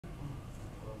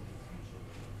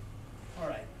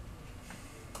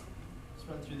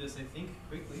this, I think,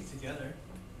 quickly together.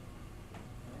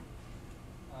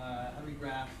 How do we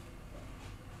graph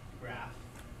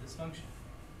this function?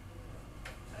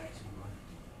 X and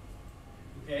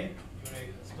Y. Okay, you want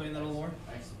to explain that a little more?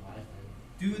 X and Y thing.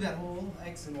 Do that whole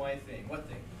x and y thing. What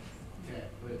thing? Okay,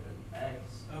 put an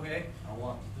X. Okay, I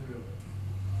walk through it.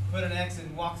 put an x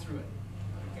and walk through it.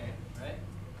 Okay, right?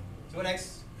 So what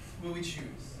x will we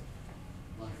choose?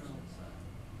 Left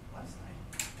side. Left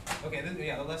side. Okay, then,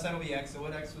 yeah, the left side will be x, so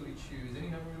what x will we choose? Any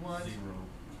number we want? 0.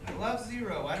 I love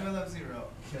 0. Why do I love 0?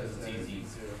 Because It's easy.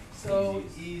 So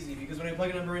easy, because when I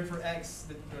plug a number in for x,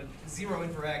 0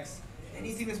 in for x,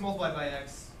 anything that's multiplied by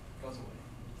x goes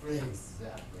away.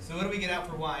 Exactly. So what do we get out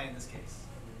for y in this case?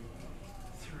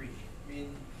 3. I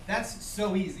mean, that's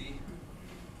so easy.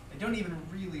 I don't even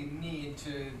really need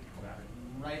to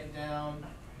write it down.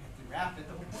 I have to graph it.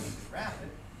 The whole point is to graph it.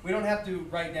 We don't have to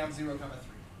write down 0, 3,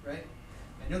 right?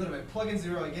 I know that if I plug in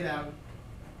 0, I get out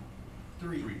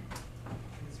 3. 0,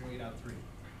 I get out 3.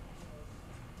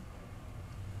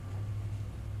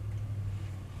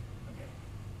 Okay.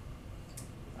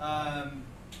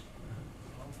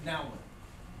 Now what?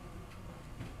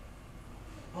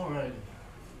 Alright.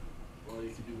 Well, you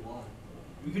could do one.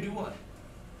 We could do what?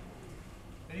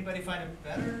 Anybody find it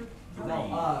better?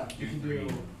 No, you can three. do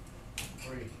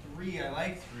 3. 3, I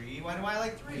like 3. Why do I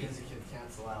like 3? Because it can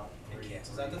cancel out. It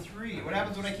cancels out the 3. What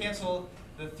happens when I cancel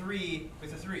the 3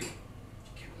 with the 3?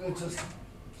 It just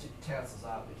cancels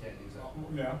out. You can't use it.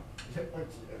 Yeah.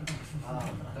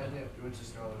 Then it would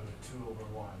just go to 2 over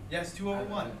 1. Yes, 2 over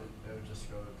 1. It would just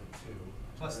go to 2.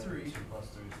 Plus And then 3. 2 plus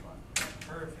 3 is 1.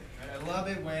 Perfect. Right? I love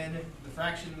it when the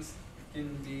fractions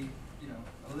can be,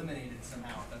 eliminated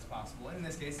somehow, if that's possible. And in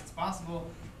this case, it's possible.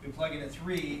 We plug in a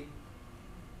 3,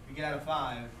 we get out a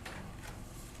 5.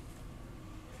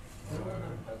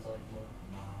 That's like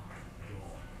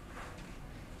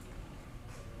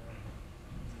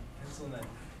Pencil in that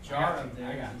jar up there.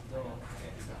 I got it.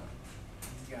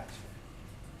 Okay. Gotcha.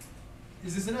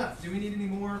 Is this enough? Do we need any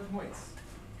more points?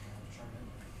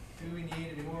 Do we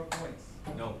need any more points?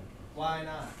 No. Why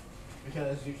not?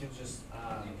 Because you can just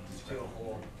do a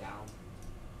hold down.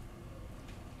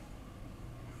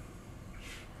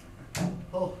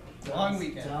 Oh, Long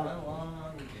weekend. Down,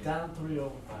 Long weekend. down 3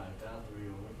 over 5. Down 3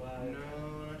 over 5.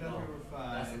 No, not down 3 over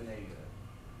 5. That's a negative.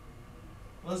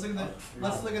 Well, let's look at the. Up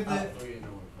Let's look at up the. 3 and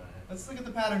over 5. Let's look at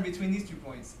the pattern between these 2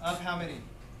 points. Up how many?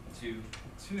 2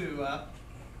 2 up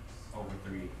over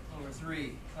 3. over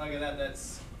 3. Look at that.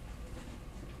 That's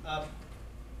up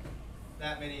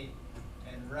that many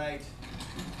and right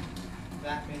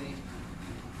that many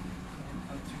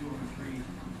and up 2 over 3.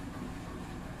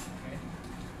 Okay.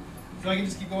 So I can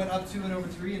just keep going up 2 and over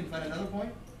 3 and find another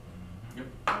point? Yep.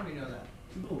 How do we know that?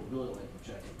 People really like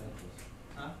projecting pencils.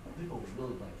 Huh? People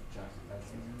really like projecting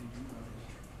pencils.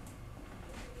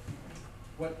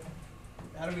 What?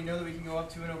 How do we know that we can go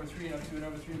up 2 and over 3 and up 2 and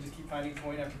over 3 and just keep finding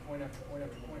point after point after point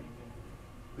after point?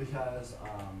 Because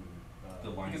The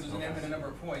line Because there's still an has- infinite number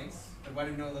of points. But why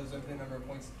do we know those infinite number of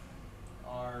points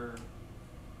are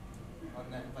on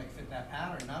that, fit that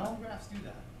pattern? Not all graphs do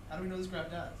that. How do we know this graph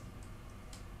does?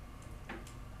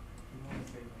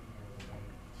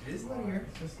 It is linear.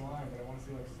 It's just line, but I want to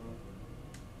see like slope.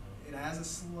 It has a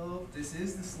slope. This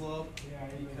is the slope Yeah,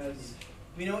 because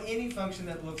we know any function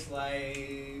that looks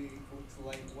like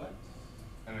what?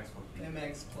 MX plus B.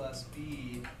 Mx plus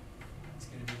b is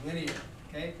going to be linear.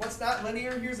 Okay. What's not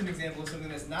linear? Here's an example of something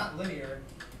that's not linear.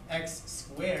 X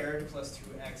squared plus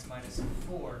 2x minus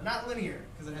 4. Not linear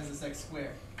because it has this x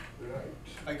squared. right.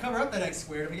 If I cover up that x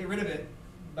squared, if I get rid of it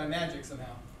by magic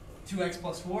somehow, 2x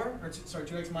plus 4, or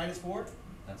 2x minus 4,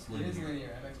 That's it is linear.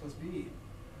 linear, mx plus b.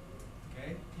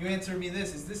 Okay? You answer me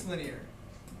this, is this linear?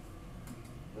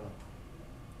 No.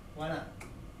 Why not?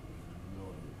 No.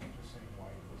 Just saying y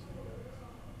equals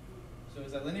to So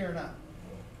is that linear or not?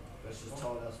 That's just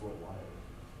telling us what y is.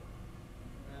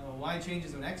 Well, y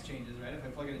changes when x changes, right? If I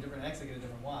plug in a different x, I get a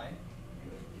different y.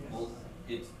 Well,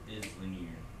 it is linear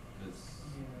because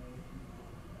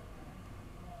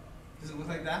Does it look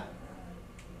like that?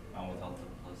 without the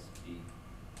plus B.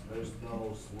 There's no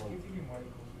You're slope. thinking y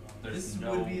equals to 1. There's This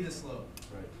no. would be the slope.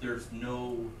 Right. There's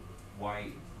no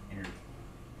y inter.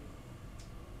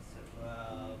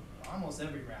 Almost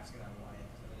every graph's gonna have y.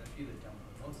 So there's a few that don't,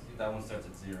 but most do. That one starts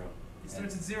at 0. It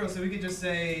starts at 0, so we could just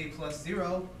say plus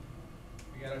 0.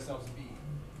 We got ourselves b.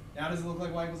 Now does it look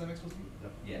like y equals mx plus b?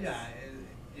 Yes. Yeah,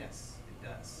 yes, it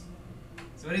does.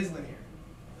 So it is linear.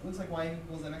 It looks like y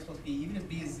equals mx plus b, even if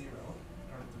b is 0.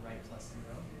 I don't have to write plus 0.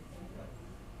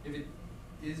 But if it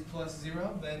is plus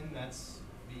 0, then that's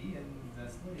b, and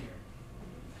that's linear.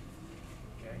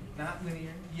 Okay. Not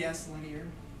linear. Yes, linear.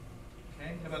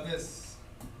 Okay, how about this?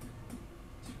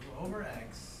 2 over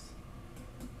x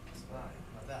plus y. How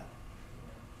about that?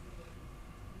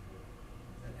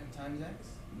 Is that m times x?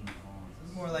 No, This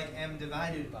is more like m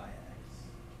divided by x.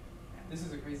 This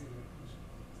is a crazy definition.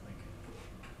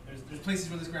 It's like there's places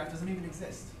where this graph doesn't even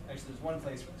exist. Actually, there's one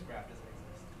place where this graph doesn't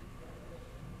exist.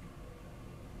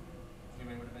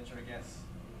 Anybody want to venture a guess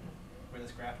where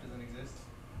this graph doesn't exist?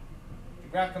 The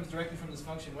graph comes directly from this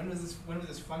function. When would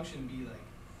this function be like?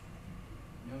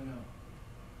 No,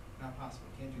 not possible.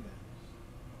 Can't do that.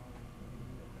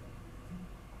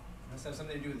 It must have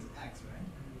something to do with x, right?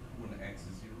 when x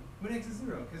is 0, When x is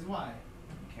 0, because why?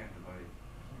 you can't divide.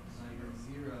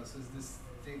 Zero. So is this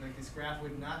thing like this graph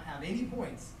would not have any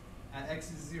points at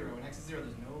x is 0. When x is 0,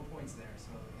 there's no points there.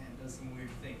 So again, it does some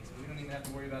weird things. But we don't even have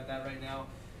to worry about that right now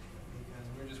because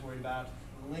we're just worried about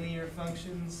linear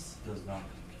functions. Does not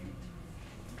compute.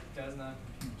 Does not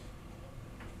compute.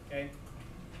 Okay.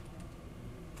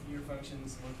 Linear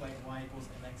functions look like y equals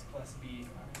mx plus b.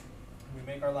 We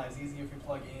make our lives easy if we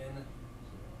plug in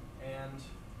and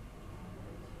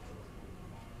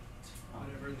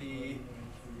whatever the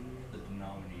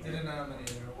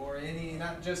denominator, or any,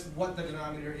 not just what the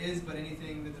denominator is, but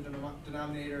anything that the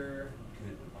denominator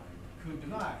could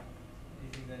divide.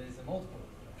 Anything that is a multiple.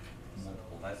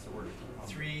 Multiple, that's the word.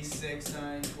 3, 6,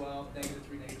 9, 12, negative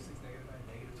 3, negative 6, negative 5,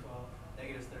 negative 12,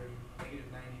 negative 30,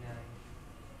 negative 99.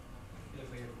 It looks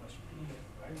like you have a question.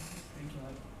 Yeah, I was just thinking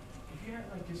like, if you had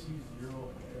like just use 0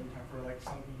 every time for like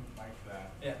something like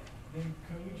that, Yeah. then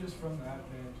couldn't you just from that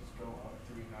then just go up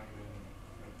 3, not even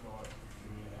like go up 3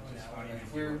 and just not even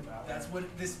deal with that one?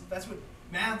 That's what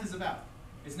math is about.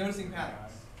 It's noticing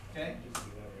patterns. Okay? Just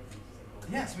do that every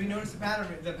single Yes, we notice the pattern.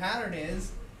 The pattern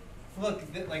is, look,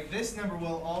 like this number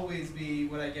will always be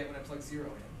what I get when I plug 0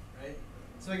 in, right?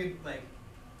 So I could like,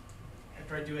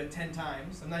 after I do it 10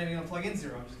 times, I'm not even gonna plug in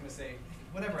 0. I'm just gonna say,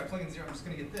 whatever I plug in 0, I'm just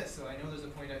gonna get this. So I know there's a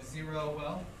point at 0.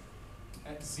 Well,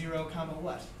 at 0 comma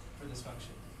what for this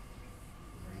function?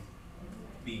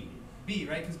 B. B,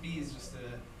 right? Because B is just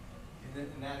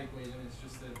in that equation, it's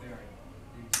just a variable.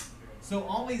 So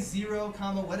always 0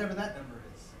 comma whatever that number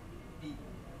is, B,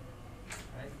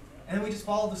 right? And then we just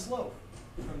follow the slope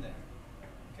from there.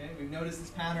 Okay, we've noticed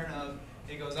this pattern of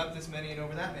it goes up this many and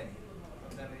over that many,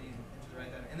 up that many and to the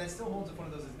right that many, and that still holds if one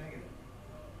of those is negative.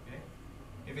 Okay,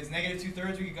 if it's negative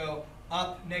 2/3, we could go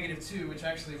up negative 2, which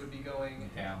actually would be going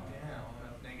Down.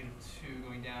 up negative 2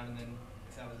 going down, and then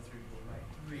if that was a 3, we go right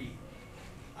 3.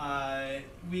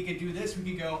 We could do this. We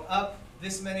could go up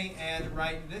this many and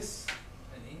right this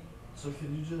many. So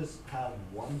can you just have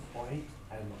one point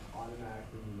and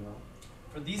automatically know?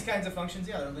 For these kinds of functions,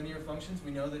 yeah, they're linear functions.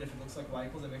 We know that if it looks like y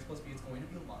equals mx plus b, it's going to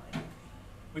be a line.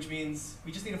 Which means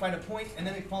we just need to find a point and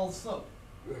then we follow the slope.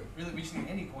 Really, we just need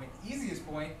any point. Easiest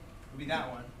point would be that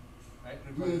one, right?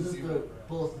 Yeah, just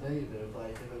both negative.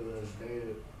 Like if it was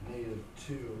negative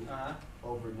 2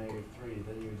 over negative 3,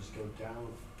 then you would just go down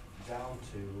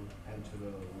 2 and to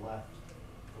the left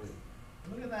 3.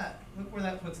 Look at that. Look where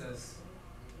that puts us.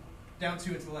 Down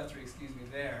 2 and to the left 3, excuse me,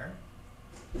 there.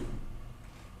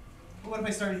 But what if I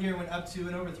started here and went up 2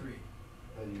 and over 3?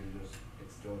 Then you just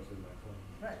go to the next one.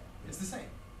 Right. It's the same.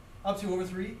 Up 2 over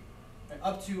 3. Right.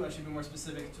 Up 2, I should be more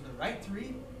specific, to the right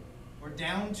 3. Or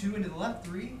down 2 and to the left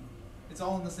 3. It's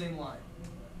all in the same line.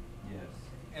 Yes.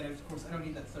 And of course, I don't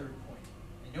need that third point.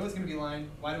 I know it's going to be a line.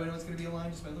 Why do I know it's going to be a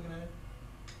line? Just by looking at it?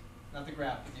 Not the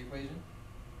graph, but the equation.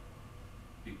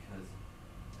 Because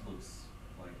it looks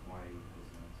like y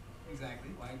equals mx. Exactly.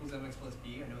 Y equals mx plus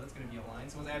b. I know that's going to be a line.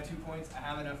 So once I have 2 points, I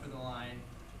have enough for the line.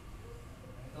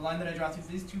 The line that I draw through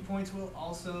these 2 points will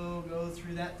also go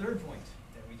through that third point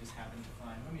that we just happened to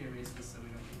find. Let me erase this so we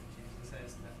don't get confused. This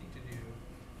has nothing to do.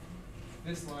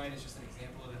 This line is just an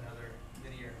example of another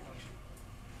linear function.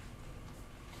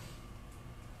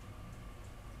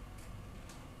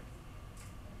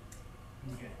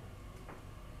 Okay.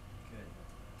 Good.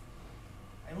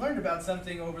 I learned about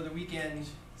something over the weekend.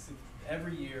 So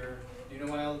every year, do you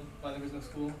know why there was no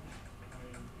school?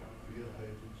 You gotta pay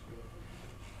attention.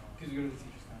 Because we go to the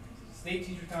teachers' conference. There's a state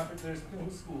teachers' conference. There's no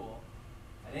school.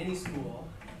 At any school,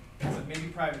 except maybe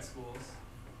private schools,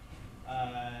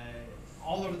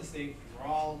 all over the state. We're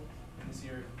all, and this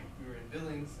year we were in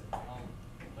Billings, and we all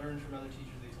learned from other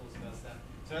teachers. They told us about stuff.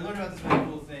 So I learned about this really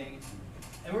cool thing,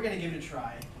 and we're going to give it a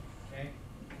try, okay?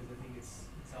 Because I think it's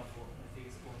helpful. I think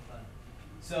it's cool and fun.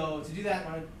 So to do that,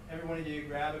 why don't every one of you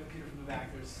grab a computer from the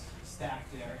back. There's a stack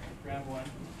there. Grab one.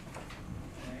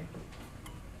 Okay.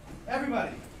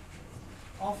 Everybody.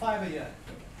 All 5 of you.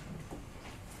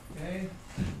 Okay.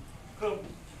 Go.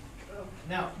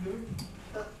 Now,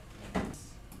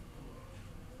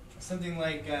 something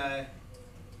like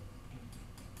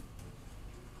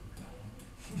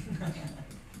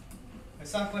I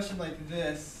saw a question like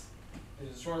this.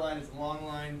 There's a short line, it's a long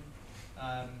line.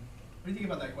 What do you think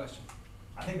about that question?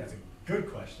 I think that's a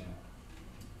good question.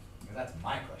 Because that's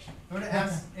my question. I'm going to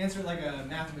answer it like a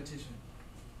mathematician.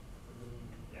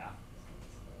 Yeah.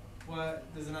 What,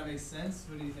 does it not make sense?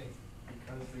 What do you think?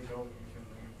 Because they go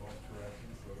infinitely in both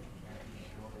directions, so it can't be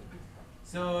short.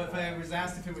 So if I was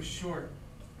asked if it was short,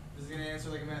 is it going to answer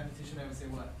like a mathematician? I would say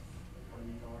what? What are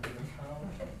you talking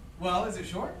about? Well, is it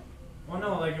short? Well,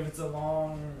 no, like if it's a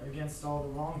long against all the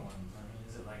long ones. I mean,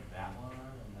 is it like that one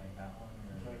and like that one?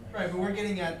 Or like Right, but we're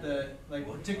getting at the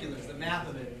like particulars, the math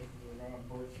of it. We're gonna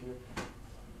both here.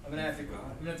 I'm gonna have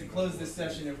to close this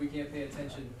session if we can't pay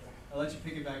attention. I'll let you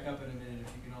pick it back up in a minute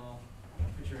if you can all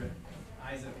put your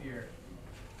eyes up here.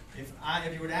 If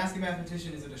you were to ask a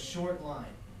mathematician, is it a short line?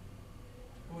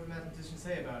 What would a mathematician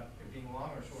say about it being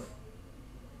long or short?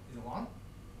 Is it long?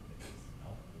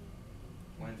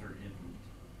 No. Lines are infinite.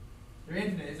 They're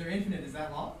infinite. Is there infinite? Is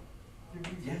that long?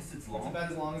 Yes, it's long. It's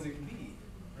about as long as it can be,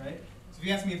 right? So if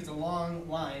you ask me if it's a long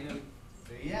line, I would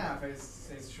say yeah. If I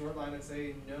say it's a short line, I'd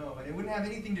say no. And it wouldn't have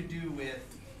anything to do with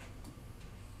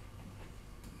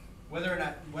whether or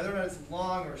not it's a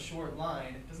long or a short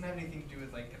line. It doesn't have anything to do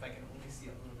with like if I can only see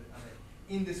a little bit of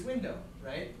it in this window,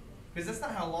 right? Because that's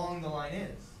not how long the line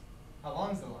is. How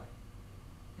long is the line?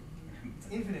 It's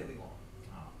infinitely long.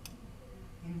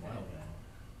 Infinitely.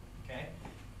 Okay?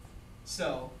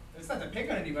 So, it's not to pick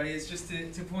on anybody, it's just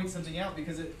to point something out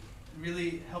because it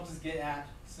really helps us get at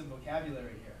some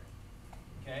vocabulary here.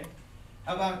 Okay?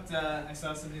 How about, I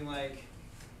saw something like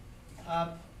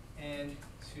up and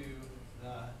to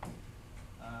the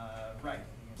right. I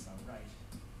think I saw right.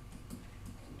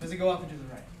 Does it go up and to the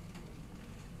right?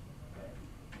 Okay.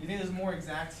 You think there's more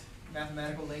exact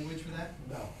mathematical language for that?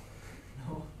 No.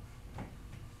 No.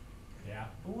 Yeah.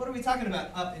 But what are we talking about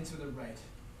up and to the right?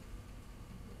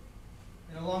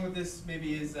 And along with this,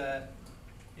 maybe is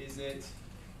it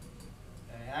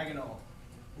diagonal?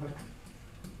 Okay,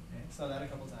 saw that a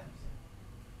couple times.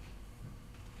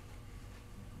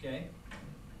 Okay.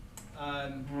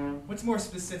 What's more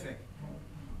specific?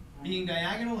 Being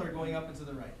diagonal or going up and to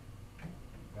the right?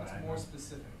 What's more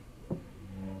specific?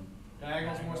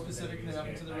 Diagonal's more specific than up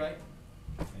and to the right?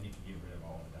 Then you can get rid of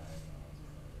all the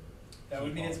diagonals. That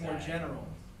would mean it's more general.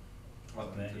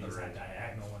 Up Then and you to just the have right.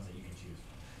 diagonal ones that you can choose.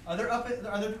 Are there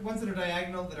ones that are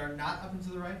diagonal that are not up and to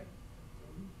the right?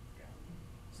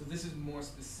 So this is more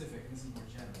specific and this is more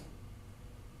general.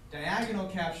 Diagonal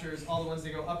captures all the ones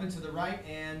that go up and to the right,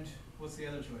 and what's the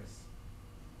other choice?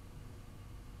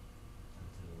 And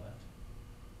to the left.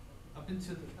 Up and to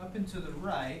the right. And to the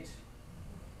left.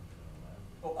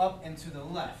 Oh, up and to the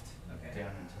left. Okay.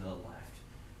 Down and to the left.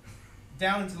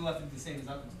 Down and to the left is the same as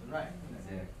up and to the right.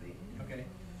 Exactly. Okay.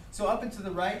 So up and to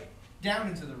the right, down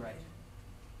and to the right.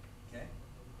 Okay.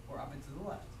 Or up and to the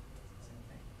left. Same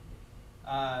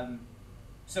thing.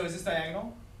 So is this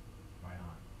diagonal? Why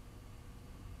not?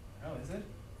 Oh, is it?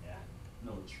 Yeah.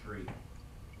 No, it's straight. What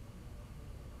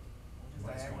does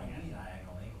What's diagonal going at mean? a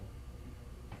diagonal angle?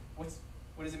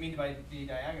 What does it mean by be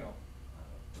diagonal?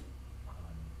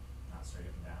 Not straight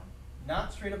up and down.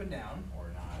 Not straight up and down.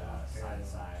 Or not side to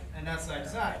side. And not side to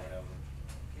or side. whatever.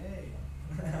 Okay.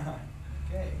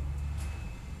 Okay.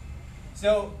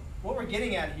 So what we're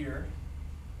getting at here,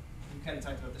 we kind of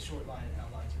talked about the short line and how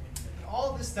lines are infinite. But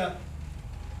all of this stuff,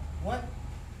 what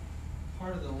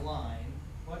part of the line,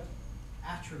 what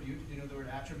attribute, do you know what the word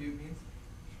attribute means?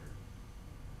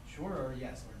 Sure. Sure or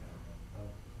yes or no?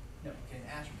 No, okay, an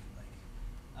attribute.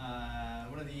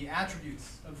 Like, one of the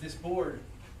attributes of this board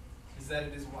is that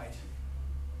it is white.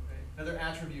 Right? Another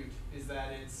attribute is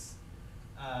that it's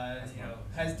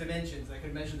has dimensions. I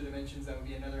could measure the dimensions. That would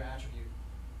be another attribute.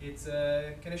 It's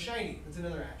kind of shiny. That's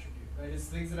another attribute, right? It's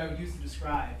things that I would use to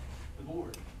describe the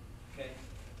board. Okay,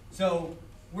 so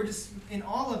we're just in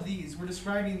all of these, we're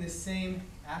describing the same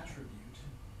attribute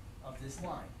of this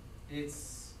line.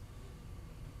 It's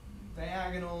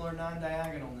diagonal or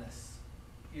non-diagonalness.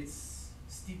 It's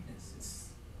steepness. It's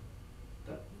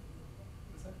Depth.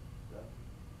 what's that? Depth.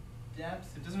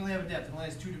 Depth. It doesn't really have a depth. It only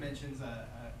has two dimensions: a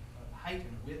height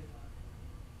and a width.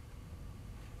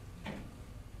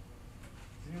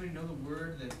 Does anybody know the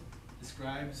word that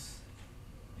describes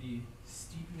the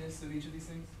steepness of each of these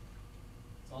things?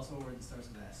 It's also a word that starts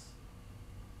with S.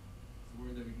 It's a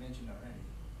word that we've mentioned already.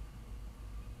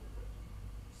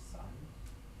 Size?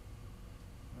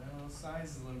 Well, size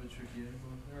is a little bit trickier.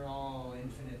 They're all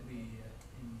infinitely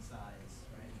in size,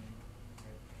 right?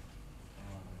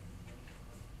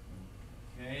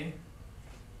 Okay.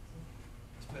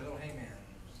 Let's play a little hangman.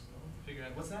 Figure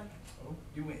out what's that? Oh,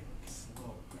 You win.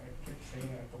 Slow. I kept saying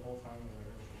that the whole time.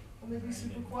 Well, maybe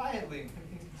super quietly.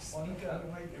 Well, Speak up.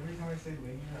 like every time I say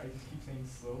linear, I just keep saying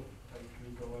slope. Like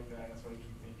we go like that. That's what I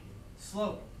keep thinking.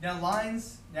 Slope. Now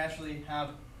lines naturally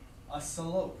have a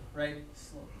slope, right?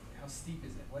 Slope. How steep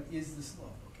is it? What is the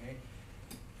slope? Okay.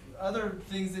 Other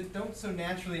things that don't so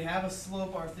naturally have a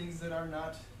slope are things that are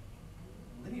not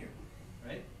linear,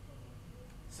 right?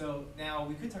 So now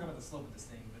we could talk about the slope of this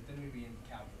thing, but then we'd be in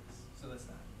calculus. So let's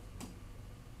not.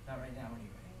 Not right now anyway.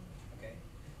 Okay.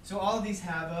 So all of these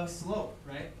have a slope,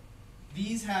 right?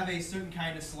 These have a certain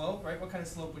kind of slope, right? What kind of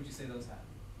slope would you say those have?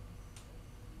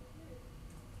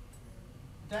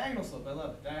 Diagonal slope. I love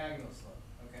it. Diagonal slope.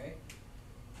 Okay.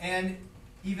 And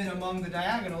even among the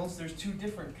diagonals, there's two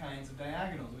different kinds of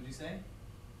diagonals. Would you say?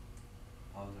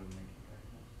 Positive and negative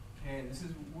diagonals. Okay. This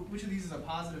is which of these is a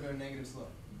positive or a negative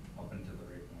slope? Up and to the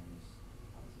right one is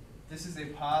positive. This is a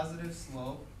positive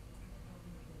slope.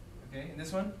 Okay. And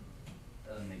this one?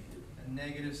 Negative. A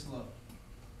negative slope.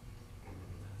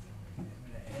 I'm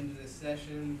going to end this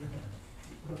session.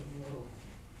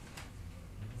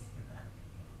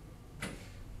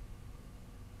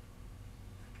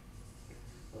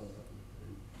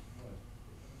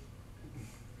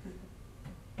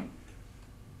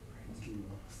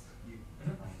 You.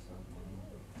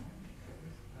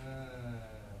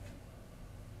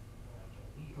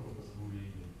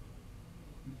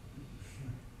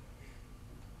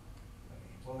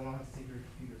 Well, then I'll have to take your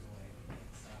computers away.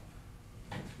 Stop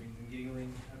screens and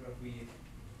giggling. How about if we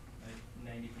like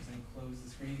 90% close the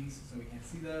screens so we can't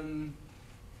see them?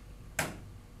 Or 100%?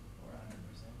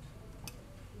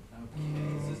 Okay.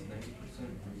 Is this 90%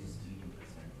 or is this 80%?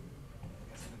 I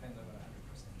guess it depends on what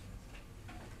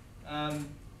 100% is.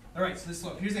 All right, so this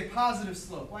slope. Here's a positive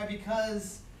slope. Why?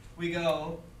 Because we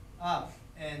go up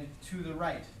and to the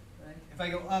right. Right? If I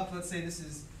go up, let's say this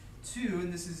is 2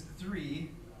 and this is 3,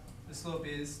 the slope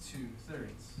is 2/3.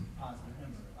 Positive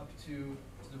number. Up to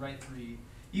the right 3.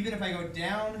 Even if I go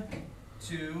down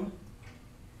 2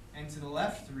 and to the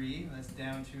left 3, that's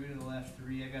down 2 to the left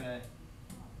 3, I got a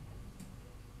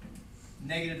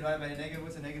negative divided by a negative.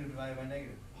 What's a negative divided by a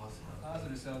negative? Positive.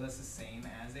 Positive, so that's the same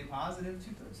as a positive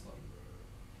 2/3 slope.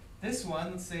 This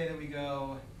one, let's say that we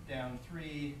go down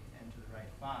 3 and to the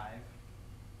right 5.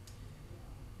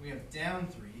 We have down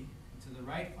 3 and to the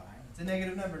right 5. It's a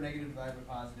negative number. Negative divided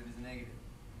by positive is a negative.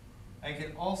 I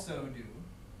could also do,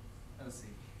 let's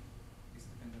see, this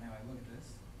depends on how I look at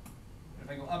this. But if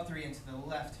I go up 3 and to the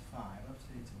left 5, up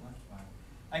 3 and to the left 5,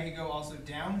 I could go also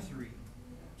down 3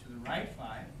 to the right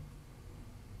 5.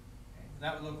 Okay,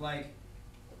 that would look like,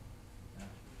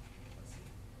 let's see,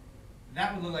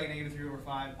 that would look like negative 3 over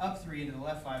 5. Up 3 into the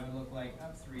left 5 would look like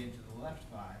up 3 into the left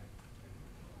 5.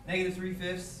 Negative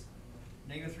 3/5,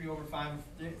 negative 3 over 5,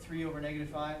 3 over negative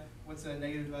 5. What's a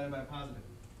negative divided by a positive?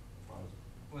 Positive.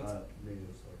 What's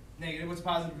Negative, sorry. negative? What's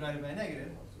positive divided by a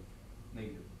negative? Positive.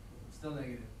 Negative. Still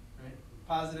negative, right?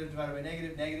 Positive divided by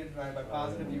negative, negative divided by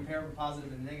positive. You pair a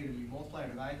positive and a negative, you multiply or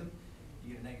divide them,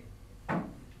 you get a negative.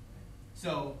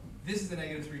 So this is a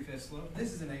negative 3/5 slope.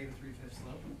 This is a negative 3/5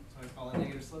 slope. So I call it a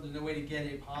negative slope. There's no way to get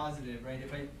a positive, right?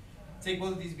 If I take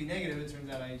both of these to be negative, it turns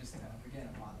out I just have, again,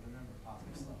 a positive number,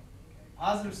 positive slope. Okay.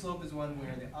 Positive slope is one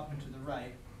where the up and to the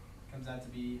right comes out to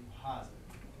be positive.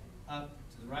 Up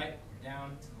to the right, or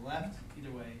down to the left,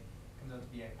 either way, comes out to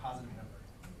be a positive number.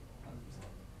 Positive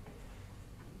slope.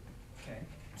 Okay,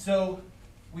 so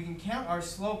we can count our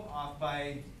slope off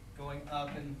by going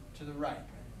up and to the right.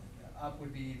 The up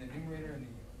would be the numerator, and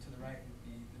the to the right would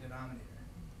be the denominator.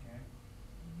 Okay.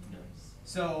 Nice.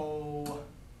 So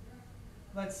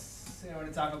let's say I want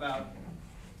to talk about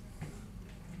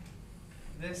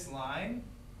this line.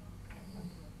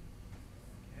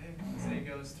 Okay, say it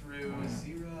goes through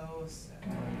 0,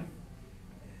 7,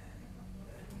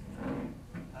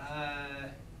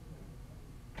 and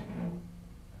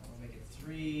we'll make it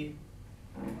 3,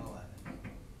 11.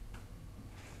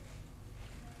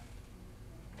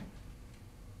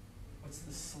 What's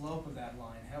the slope of that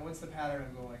line? What's the pattern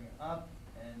of going up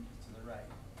and to the right?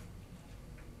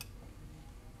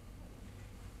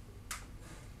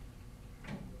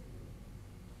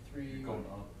 You're going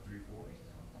up 3/4.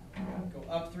 Go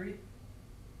up 3.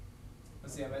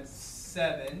 Let's see, I'm at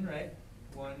 7, right?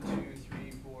 1, 2,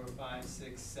 3, 4, 5,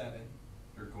 6, 7,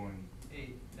 You're going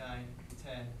 8, 9,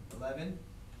 10, 11.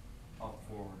 up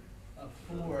forward. Up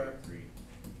 4 3.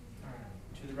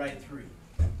 to the right 3.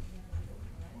 4 to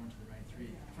the right 3.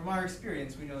 From our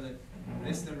experience, we know that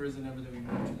this number is a number that we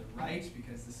move to the right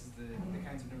because this is the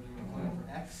kinds of numbers we're going to plug in for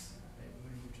x. Right? We're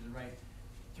going to move to the right.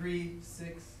 3,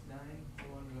 6, 9,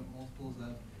 1, we want multiples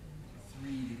of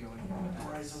 3 to go in.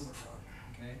 Rise over run.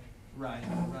 Okay, rise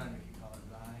over run, we can call it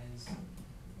rise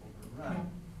over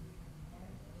run.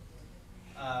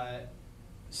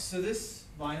 So this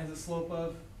line has a slope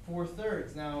of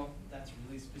 4/3. Now, that's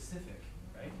really specific,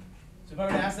 right? So if I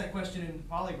were to ask that question in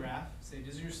polygraph, say,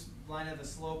 does your line have a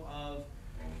slope of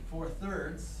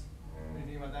 4/3? What do you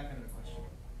think about that kind of a question?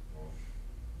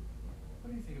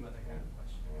 What do you think about that kind of a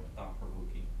question?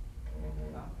 Thought-provoking.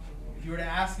 If you were to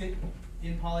ask it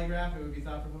in polygraph, it would be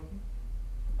thought-provoking?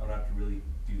 I would have to really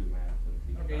do the math and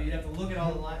think about Okay, it. you'd have to look at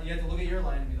all the line. You have to look at your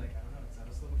line and be like, I don't know, is that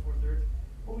a slope of 4/3?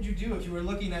 What would you do if you were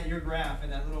looking at your graph in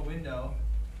that little window?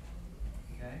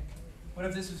 Okay. What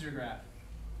if this was your graph?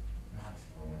 Not.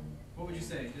 What would you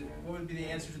say? What would be the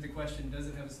answer to the question? Does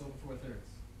it have a slope of 4/3?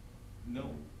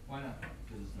 No, Why not?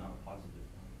 because it's not a positive.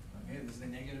 Okay, this is a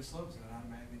negative slope, so it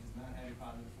automatically does not have a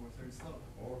positive 4/3 slope.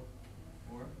 Or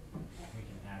We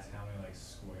can ask how many like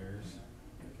squares.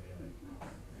 Okay, like.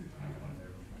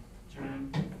 Sure. I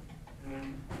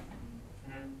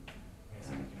guess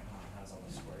like, has all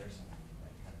the squares and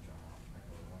like kind of draw off like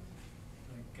a little one.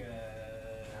 Like,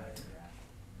 Kind of graph.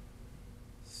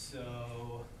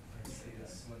 so, let's see,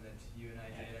 this one that you and I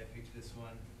did, I picked this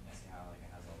one. I see how like it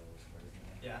has all the little squares in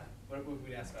it. Yeah, what would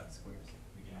we ask about the squares?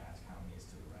 We can ask how many is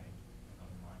to the right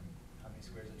of the line. How many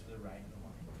squares are to the right of the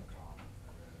line? The top.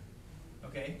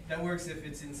 Okay, that works if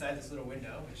it's inside this little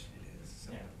window, which it is,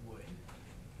 so Yeah. it would.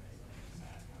 Just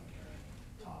ask how many are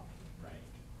top right.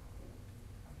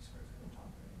 How many squares are in the top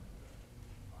right?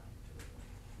 Line to the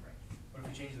right. What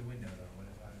if we change the window though?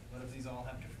 What if these all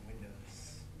have different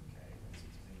windows? Okay, let's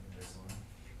take this one.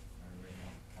 Or wait, no,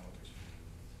 how about which one?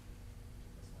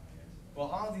 This one, I guess.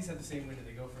 Well, all of these have the same window.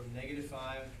 They go from -5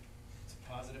 to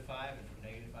 +5, and from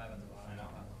 -5 on the bottom I know.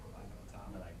 to +5 on the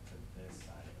top. But like to this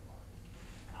side of the line,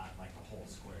 not like the whole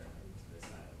square, like to this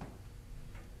side of the line,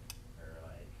 or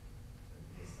like to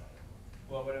this side of the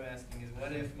line. Well, what I'm asking is,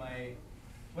 what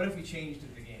if we changed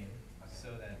the game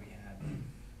so that we had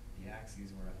the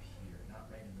axes were up here, not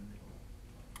right in the middle?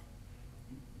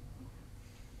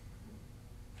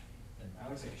 Then that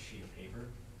looks like a sheet of paper.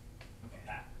 Okay.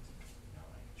 That, you know,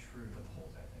 like True. put the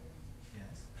holes right there.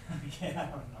 Yes. Yeah, I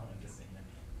don't know, I'm just saying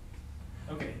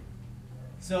that. Okay.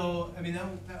 So, I mean,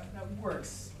 that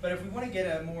works. But if we want to get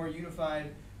a more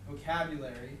unified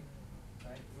vocabulary,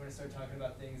 right, we want to start talking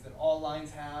about things that all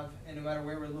lines have, and no matter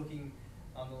where we're looking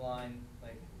on the line,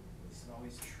 like, this is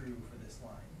always true for this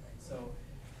line, right? So,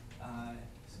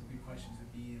 some good questions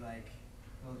would be like,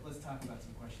 well, let's talk about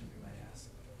some questions we might ask.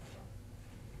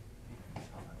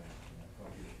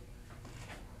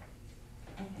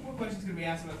 What questions could we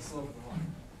ask about the slope of the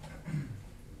line?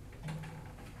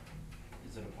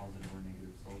 Is it a positive or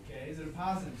negative slope? Okay, is it a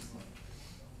positive slope?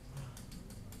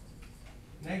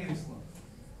 Negative slope?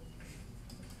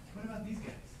 What about these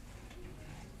guys?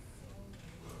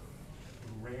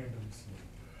 Random slope.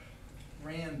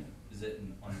 Random. Is it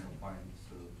an undefined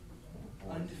slope?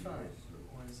 Or Undefined. zero slope?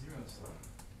 Or a zero slope.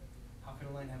 How can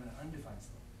a line have an undefined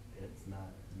slope? It's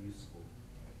not useful.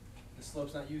 The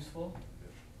slope's not useful?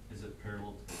 Is it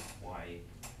parallel to the y?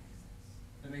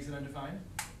 That makes it undefined?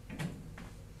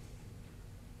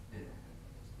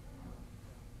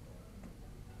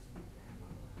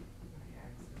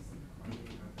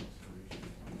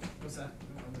 What's that?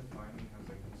 Undefined has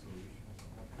like no solution or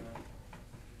something like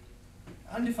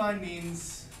that. Undefined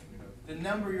means the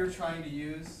number you're trying to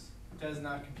use does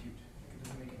not compute. It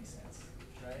doesn't make any sense,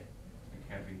 right? Like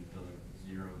having the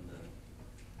 0 in the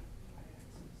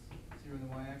y-axis. 0 in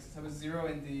the y-axis. How about 0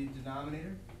 in the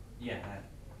denominator? Yeah, that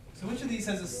So which of these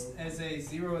has a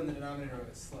 0 in the denominator of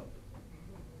its slope?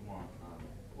 one.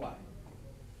 Why?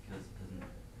 Because it doesn't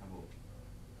have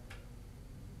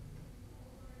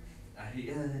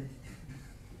a.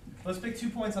 Let's pick 2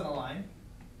 points on the line.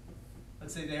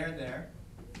 Let's say there and there.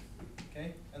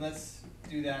 Okay? And let's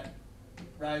do that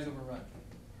rise over run.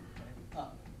 Okay?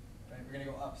 Up. Right? We're going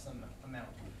to go up some amount.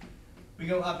 We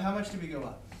go up. How much do we go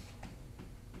up?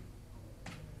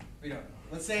 We don't know.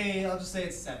 Let's say, I'll just say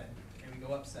it's 7. Okay, we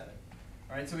go up 7.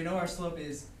 All right, so we know our slope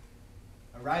is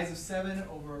a rise of 7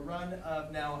 over a run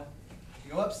of, now,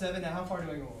 you go up 7. Now, how far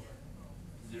do I go over?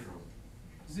 0.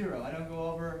 0. I don't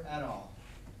go over at all.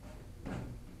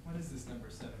 What is this number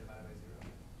 7 divided by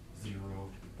 0? 0.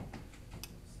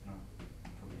 It's not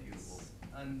computable.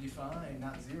 Undefined,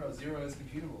 not 0. 0 is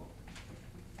computable.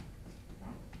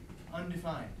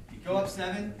 Undefined. Go up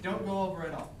 7, don't go over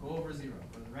at all. Go over 0.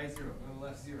 Go to the right 0. Go to the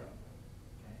left 0.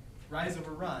 Okay. Rise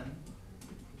over run.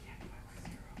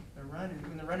 The run,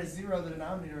 when the run is 0, the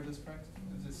denominator of this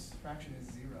fraction is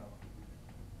 0.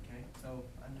 Okay, so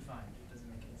undefined. Doesn't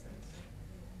make any sense.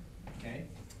 Okay.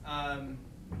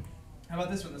 How about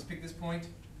this one? Let's pick this point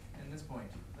and this point.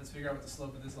 Let's figure out what the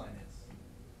slope of this line is.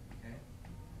 Okay.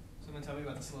 Someone tell me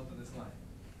about the slope of this line.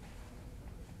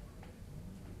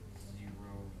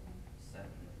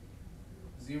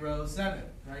 0, 7,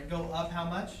 right? Go up how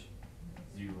much?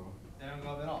 0. They don't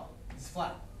go up at all. It's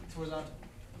flat. It's horizontal.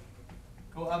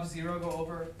 Go up 0, go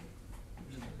over, it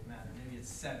doesn't really matter. Maybe it's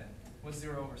 7. What's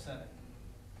 0 over 7?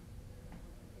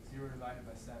 0 divided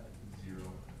by 7.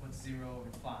 0. What's 0 over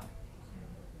 5?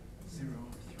 0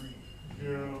 over 3.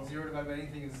 0. 0 divided by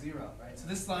anything is 0, right? So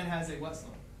this line has a what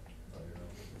slope?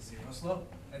 0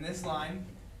 slope. And this line,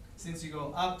 since you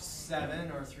go up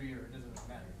 7 or 3, or it doesn't really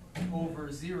matter,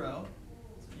 over 0,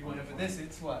 you end up with this,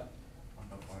 it's what?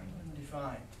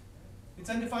 Undefined. It's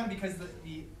undefined because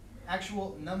the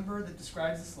actual number that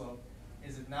describes the slope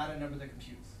is not a number that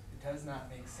computes. It does not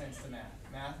make sense to math.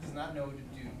 Math does not know what to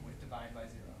do with divide by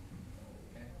 0.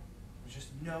 Okay? There's just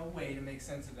no way to make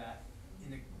sense of that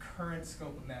in the current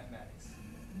scope of mathematics.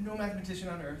 No mathematician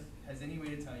on earth has any way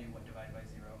to tell you what divide by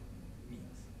 0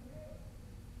 means.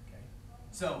 Okay?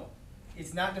 So,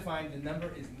 it's not defined, the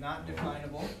number is not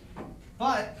definable,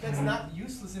 but that's not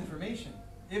useless information.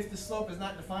 If the slope is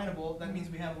not definable, that means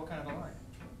we have what kind of a line?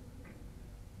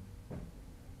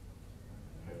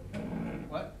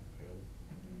 What?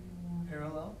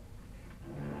 Parallel?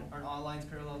 Aren't all lines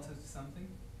parallel to something?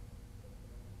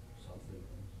 Something.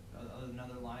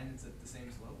 Another line that's at the same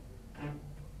slope?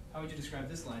 How would you describe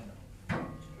this line though?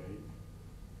 Straight.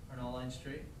 Aren't all lines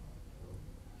straight?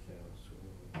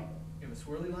 Yeah, You have a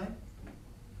swirly line?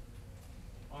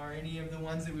 Are any of the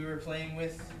ones that we were playing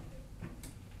with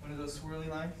one of those swirly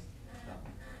lines? No.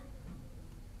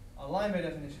 A line by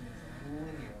definition is a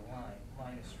linear line.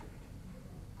 Line is straight.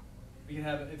 We can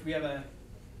have, if we have a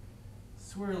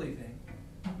swirly thing,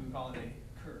 we would call it a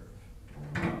curve,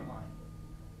 not a line.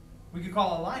 We could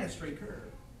call a line a straight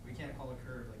curve. We can't call a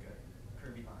curve like a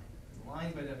curvy line. Because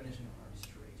lines by definition are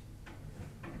straight.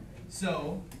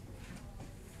 So,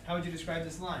 how would you describe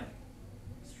this line?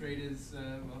 Straight is,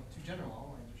 well, too general.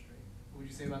 All lines are straight. What would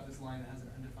you say about this line that has an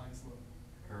undefined slope?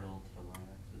 Parallel to the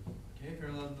y-axis. Okay,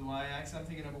 parallel to the y-axis. I'm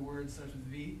thinking of a word that starts with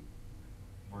V.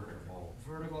 Vertical.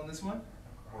 Vertical in this one?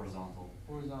 Horizontal.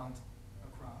 Horizontal.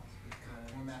 Across.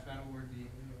 More mathematical word be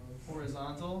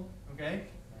horizontal. Okay?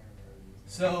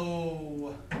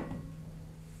 So,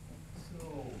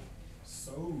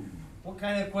 what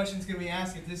kind of questions could we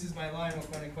ask if this is my line? What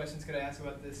kind of questions could I ask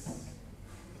about this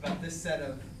set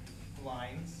of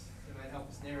lines that might help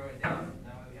us narrow it down?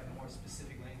 Now we have a more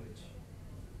specific language.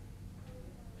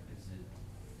 Is it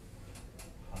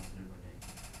positive or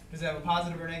negative? Does it have a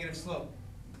positive or negative slope?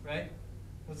 Right?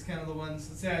 What's kind of the ones,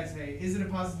 let's say I say, is it a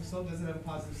positive slope? Does it have a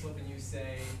positive slope? And you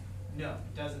say, no,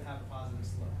 it doesn't have a positive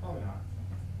slope. Probably not.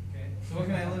 Okay, so what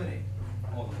can I eliminate?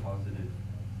 All the positive.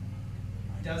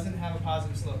 Doesn't have a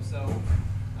positive slope. So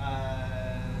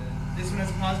this one has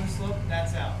a positive slope,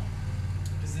 that's out.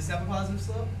 Does this have a positive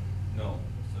slope? No,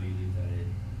 so you leave that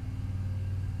in.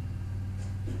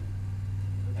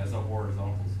 As a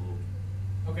horizontal slope.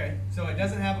 Okay, so it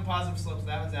doesn't have a positive slope, so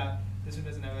that one's out. This one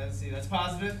doesn't have, let's see, that's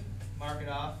positive. Mark it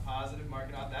off, positive, mark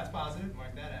it off. That's positive,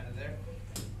 mark that out of there.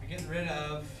 We're getting rid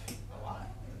of a lot of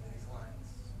these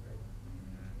lines.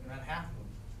 Around half of them.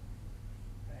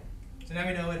 Okay. So now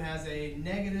we know it has a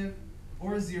negative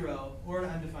or a 0 or an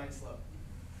undefined slope.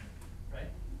 Right?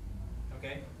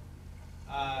 Okay?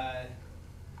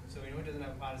 So we know it doesn't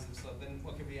have a positive slope. Then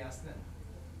what can we ask then?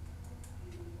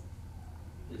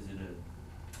 Is it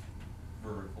a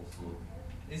vertical slope?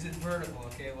 Is it vertical?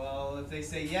 Okay, well, if they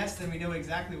say yes, then we know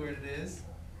exactly where it is.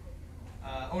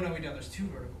 Oh no, we don't. There's two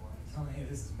vertical ones. Oh, hey,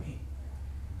 this is me.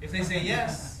 If they say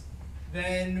yes,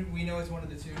 then we know it's one of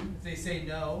the two. If they say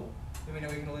no, then we know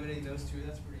we can eliminate those two.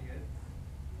 That's pretty good.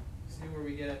 See where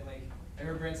we get, like, I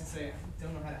heard Branson say, I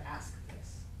don't know how to ask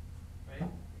this, right?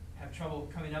 Have trouble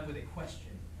coming up with a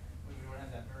question when we don't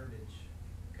have that verbiage,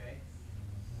 okay?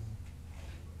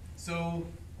 So,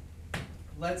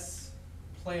 let's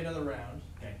play another round,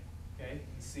 Okay. okay?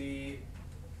 And see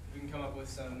if we can come up with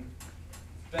some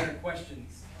better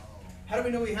questions. How do we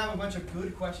know we have a bunch of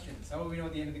good questions? How will we know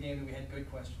at the end of the game that we had good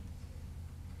questions?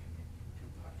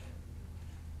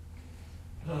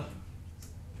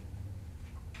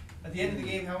 At the end of the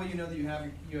game, how will you know that you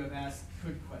have asked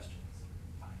good questions?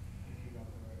 If you got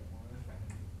the right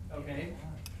one. Okay.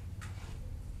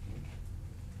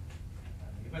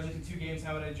 If I look at two games,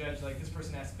 how would I judge, like, this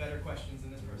person asked better questions than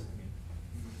this person?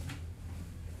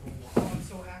 Oh, I'm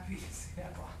so happy to see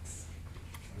that box.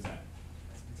 What is that?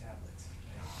 That's the tablet.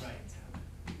 Right.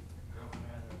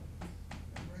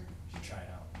 Should try it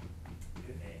out.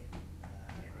 Good A.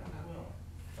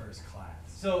 First class.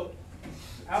 So,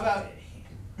 how about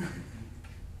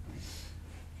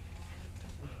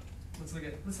let's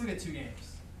look at two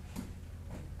games.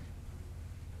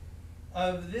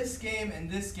 Of this game and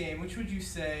this game, which would you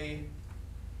say?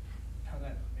 Oh,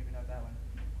 maybe not that one.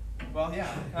 Well,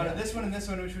 yeah. Out of this one and this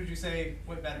one, which would you say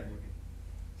went better?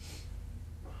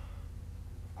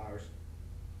 Ours.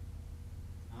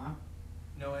 Huh?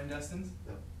 Noah and Dustin's?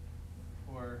 Yep.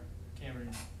 Or Cameron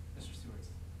and Mr. Stewart's?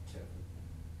 Kevin.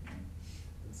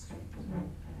 And Stewart.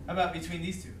 How about between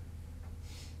these two?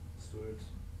 Stewart's.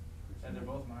 And they're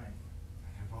both mine.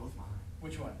 They're both mine.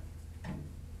 Which one?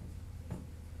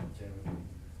 Kevin.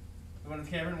 The one with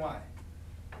Cameron? Why?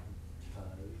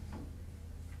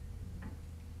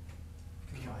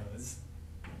 Because.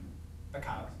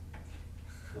 Because.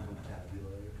 The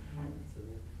vocabulary. It's in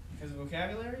it. Because of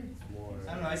vocabulary? It's more.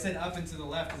 I don't know. I said up and to the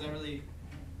left. Is that really?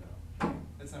 No.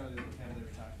 That's not really the vocabulary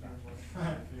we're talking about.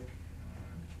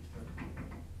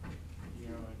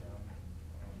 Narrow it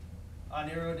down.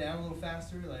 Narrow it down a little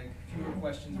faster, like fewer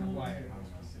questions required. More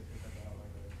specific about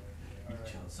like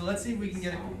Alright. So let's see if we can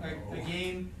get a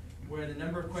game where the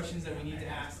number of questions that we need to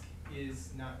ask is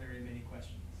not very many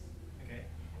questions.